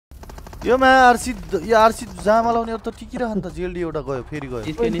यो मा आरसी यो आरसी जामा लाउने त टिकिरहन त जेलडी एउटा गयो फेरि गयो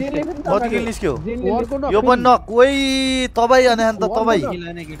कति किल निस्क्यो यो पनि न कोही तबाई आने त तबाई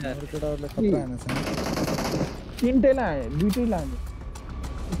तीनटै लाए दुईटै लाने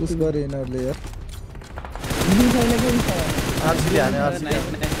पुस गरे यिनीहरुले यार आरसी हाने आरसी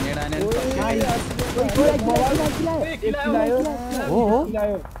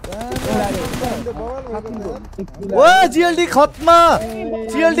ओ जीएलडी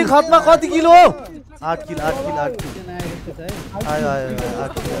खत्मा कति किल हो 8 किल आयो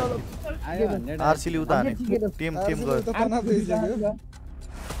 8 किल आरसी ले उता हाने टिम गयो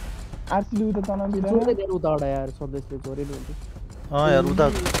आरसी ले उता तना दिला छोड्दै देऊ उताबाट यार सन्देशले चोरेले हुन्छ यार उता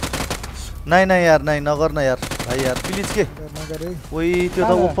नहीं यार नहीं नगर न यार भाइ यार प्लिज के ओइ त्यो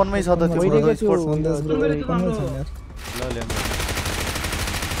त ओपनमै छ त त्यो स्पोर्ट ल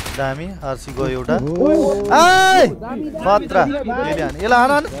दामी आरसी गयो एउटा आइ खतरा एला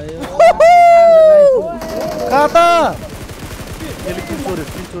हान काटा एले किल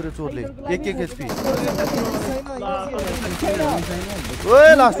चोर्यो एक एचपी ओए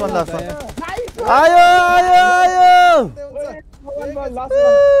लास्ट वन आयो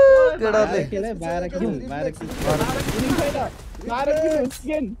केडाले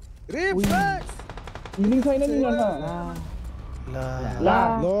ला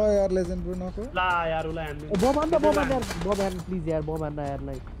लो यार लेजेन्ड ब्रो नको ला यार उला बम यार प्लिज यार बम हान्न यार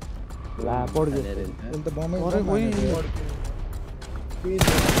लाइक ला पड गयो उन त बमै अरे कोही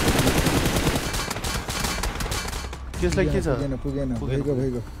त्यसलाई के छ पुगेन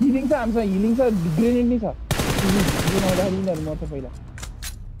भइगयो हिलिङ छ हामीसँग हिलिङ छ ग्रेनेड नि छ हिलिङ मर्छ पहिला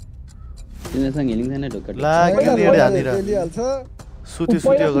तिनीसँग हिलिङ छैन ढोका ला ग्रेनेड हानेर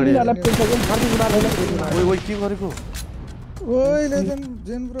सुत्यो गरे ओइ के गरेको ओइ legend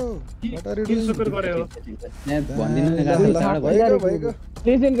Jane bro what are you doing super गर्यो स्न्याप भन्दिनु न गाडी भइगयो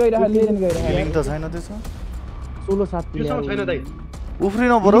लेजेन्ड गइरहा हिलिङ त छैन त्यसो 16 7 प्लेयर छैन दाइ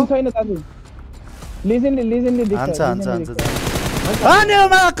उफ्रिन बरो छैन दाजु लेजेन्डले देख्छ हान्छ हाने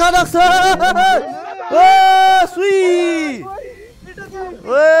मा कनक्स ओ सुई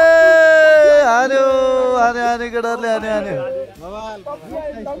ओए हाने गडरले हाने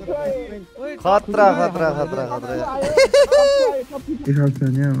खतरा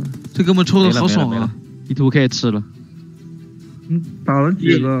这哥们抽的好爽啊！T2K 吃了，打了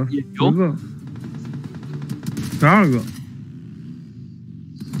几个？10个，12个。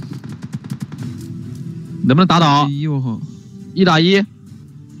能不能打倒？我靠，1打1，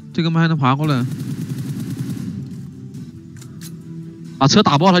这哥们还能爬过来，把车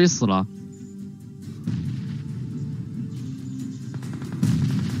打爆他就死了。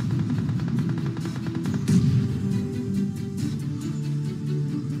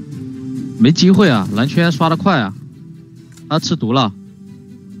没机会啊，蓝圈刷得快啊，他吃毒了。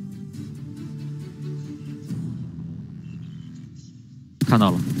看到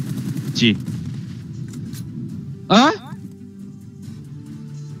了，G。啊？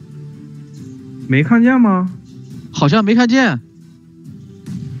没看见吗？好像没看见。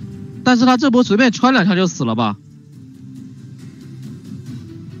但是他这波随便穿2枪就死了吧？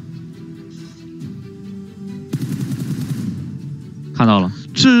看到了，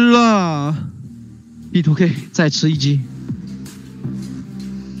吃了。T2K 再吃1击。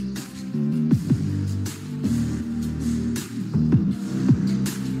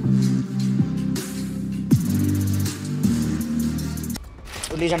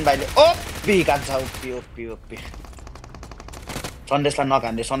लिजन भाइले ओपी कान्छ ओपी सन्देशलाई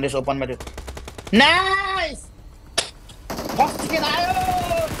नकान्दै सन्देश ओपनमा थियो नाइस फर्स्ट चिकन आयो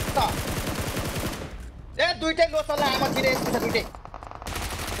त ए दुईटै लोसला आमा चिरे दुईटै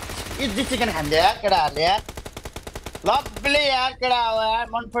इजी चिकन खान्छ यार केटाहरुले यार लभली यार केटा हो यार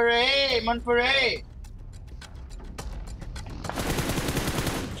मन पर्यो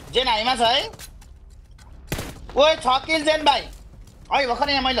जेन हाइमा छ है ओए 6 किल जेन भाइ अहिले भर्खर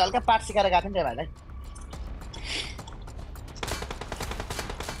यहाँ मैले हल्का पाठ सिकाएर गएको थिएँ नि भाइलाई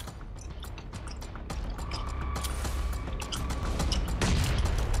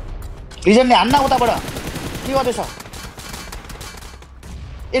लिजेन्डले हान्न उताबाट के गर्दैछ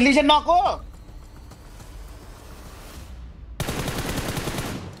ए लिजेन्ड नको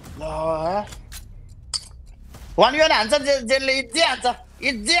ल 1v1 हान्छ जेनले इजी हान्छ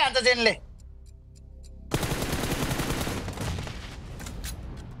जेनले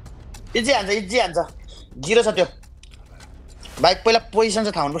इजी हान्छ 0 छ त्यो बाइक पहिला पोजिसन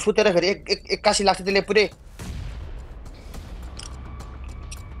चाहिँ थाहा हुनु सुतेर फेरि 81 लाग्छ त्यसले पुरै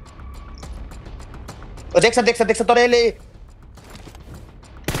देख्छ तर यसले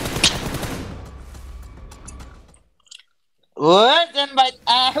Oi, Jen भाई,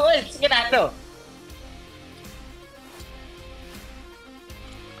 oi, chicken ando.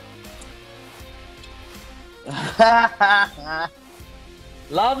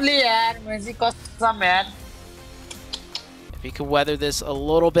 Lovely यार, music awesome man. If he could weather this a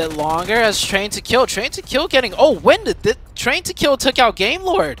little bit longer as Train to Kill. Train to Kill getting... Oh, when did the Train to Kill took out Game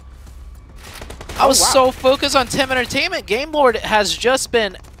Lord? I was so focused on Tim Entertainment. Game Lord has just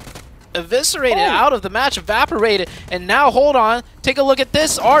been eviscerated out of the match, evaporated. And now, hold on, take a look at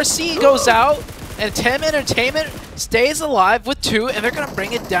this. RC goes out, and Tim Entertainment stays alive with 2, and they're going to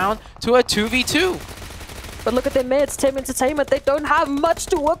bring it down to a 2v2. But look at their mids, Tim Entertainment, they don't have much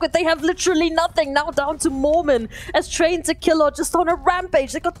to work with. They have literally nothing. Now down to Mormon as Train to Kill are just on a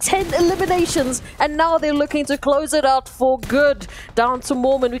rampage. They got 10 eliminations and now they're looking to close it out for good. Down to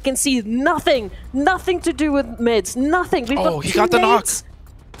Mormon, we can see nothing to do with mids, nothing. We've got he got the knock.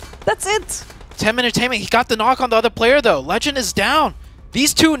 That's it. Tim Entertainment, he got the knock on the other player though. Legend is down.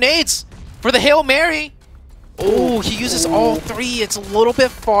 These 2 nades for the Hail Mary. Oh, he uses all 3. It's a little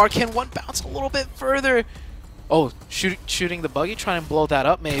bit far. Can one bounce a little bit further? Oh, shooting the buggy, trying to blow that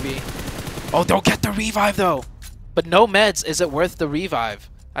up maybe. Oh, they'll get the revive though. But no meds, is it worth the revive?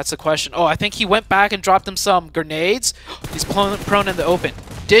 That's the question. Oh, I think he went back and dropped him some grenades. He's prone in the open.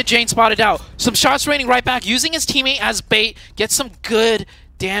 Did Jane spot it out? Some shots raining right back, using his teammate as bait. Gets some good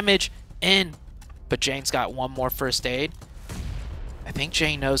damage in. But Jane's got one more first aid. I think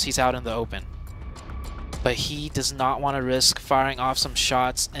Jane knows he's out in the open. But he does not want to risk firing off some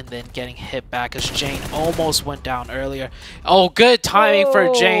shots and then getting hit back as Jane almost went down earlier. Oh, good timing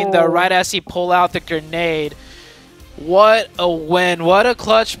for Jane though, right as he pulled out the grenade. What a win. What a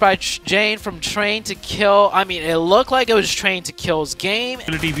clutch by Jane from Train to Kill. I mean, it looked like it was Train to Kill's game.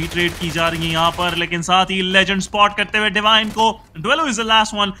 V trade की जा रही है यहाँ पर, लेकिन साथ ही legend spot करते हुए divine को. डुएलो is the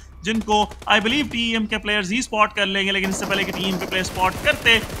last वन जिनको आई बिलीव टीम के प्लेयर्स ही स्पॉट कर लेंगे, लेकिन इससे पहले कि टीम के प्लेयर स्पॉट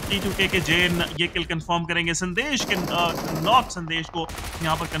करते T2K के जेन ये किल कंफर्म करेंगे. संदेश के नॉक संदेश को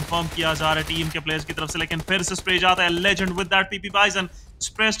यहाँ पर कंफर्म किया जा रहा है टीम के प्लेयर्स की तरफ से, लेकिन फिर से स्प्रे जाता है legend with that PP बाइजन.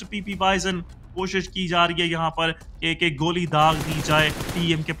 स्प्रेस्ड PP बाइजन कोशिश की जा रही है यहाँ पर एक एक गोली दाग दी जाए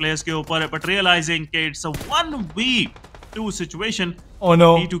टीम के प्लेयर्स के ऊपर, बट रियलाइजिंग कि it's a 1v2 situation.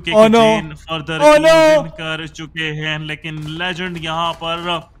 T2K के जेन फर्दर कर चुके हैं, लेकिन लेजेंड यहाँ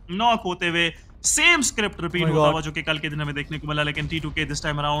पर नॉक होते हुए सेम स्क्रिप्ट रिपीट होता हुआ जो कि कल के दिन हमें देखने को मिला. लेकिन T2K this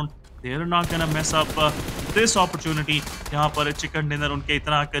time around they are not gonna mess up this opportunity. यहाँ पर चिकन डिनर उनके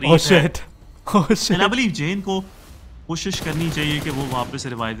इतना करीब है. एंड आई बिलीव जेन को कोशिश करनी चाहिए कि वो वापस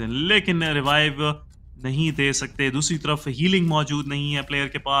रिवाइव दें, लेकिन रिवाइव नहीं दे सकते. दूसरी तरफ हीलिंग मौजूद नहीं है प्लेयर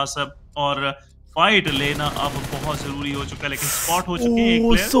के पास और फाइट लेना अब बहुत जरूरी हो चुका है. लेकिन स्पॉट हो चुके हैं एक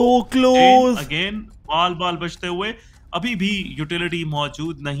प्लेयर. सो क्लोज अगेन, बाल बचते हुए. अभी भी यूटिलिटी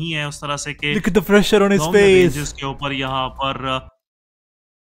मौजूद नहीं है उस तरह से कि Look at the pressure on his face. जिसके ऊपर यहाँ पर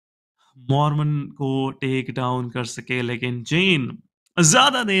मॉर्मन को टेक डाउन कर सके. लेकिन जेन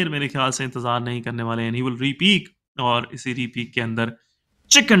ज्यादा देर मेरे ख्याल से इंतजार नहीं करने वाले हैं. ही विल रीपीक और इसी रीपीक के अंदर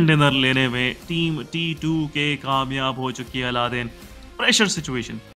चिकन डिनर लेने में टीम T2K कामयाब हो चुकी है. Aladdin pressure situation.